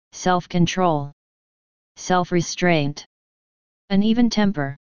self-control, self-restraint, an even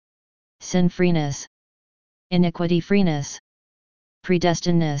temper, sin-freeness, iniquity-freeness,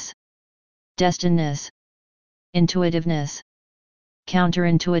 predestinedness, destinedness, intuitiveness,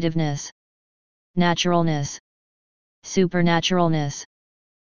 counterintuitiveness, naturalness, supernaturalness,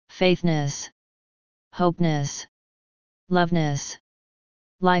 faithness, hopeness, loveness,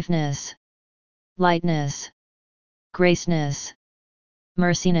 lifeness, lightness, graceness,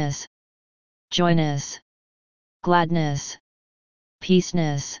 merciness, joyness, gladness,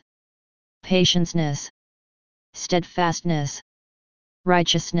 peaceness, patienceness, steadfastness,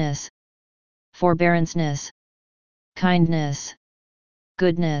 righteousness, forbearanceness, kindness,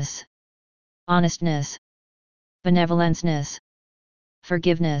 goodness, honestness, benevolenceness,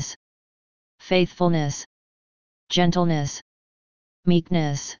 forgiveness, faithfulness, gentleness,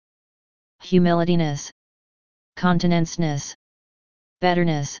 meekness, humilityness, continenceness,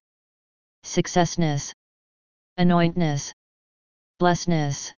 betterness, successness, anointness,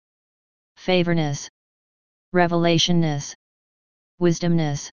 blessedness, favorness, revelationness,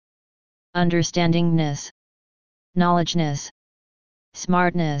 wisdomness, understandingness, knowledgeness,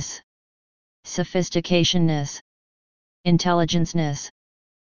 smartness, sophisticationness, intelligenceness,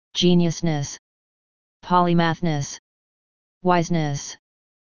 geniusness, polymathness, wiseness,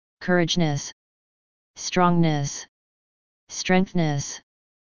 courageness, strongness, strengthness,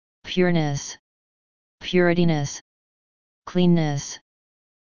 pureness, purityness, cleanness,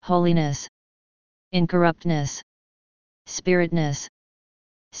 holiness, incorruptness, spiritness,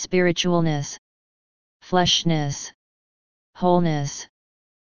 spiritualness, fleshness, wholeness,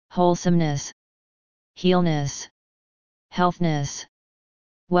 wholesomeness, healness, healthness,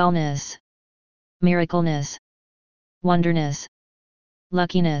 wellness, miracleness, wonderness,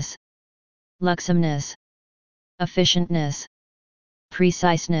 luckiness, lucksomeness, efficientness,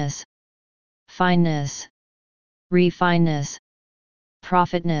 preciseness, fineness, refineness,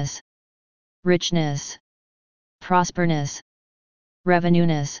 profitness, richness, prosperness,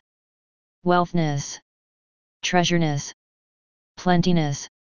 revenueness, wealthness, treasureness, plentiness,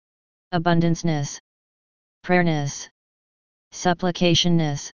 abundanceness, prayerness,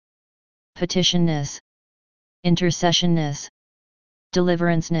 supplicationness, petitionness, intercessionness,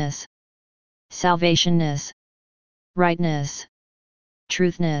 deliveranceness, salvationness, rightness,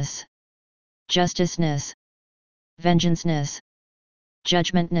 truthness, justiceness, vengeanceness,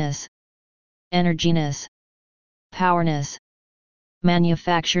 judgmentness, energyness, powerness,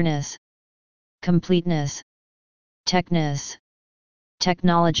 manufactureness, completeness, techness,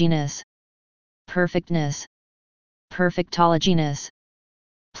 technologyness, perfectness, perfectologyness,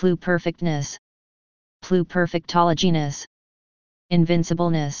 pluperfectness, pluperfectologyness,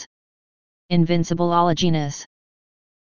 invincibleness, invincibilologyness,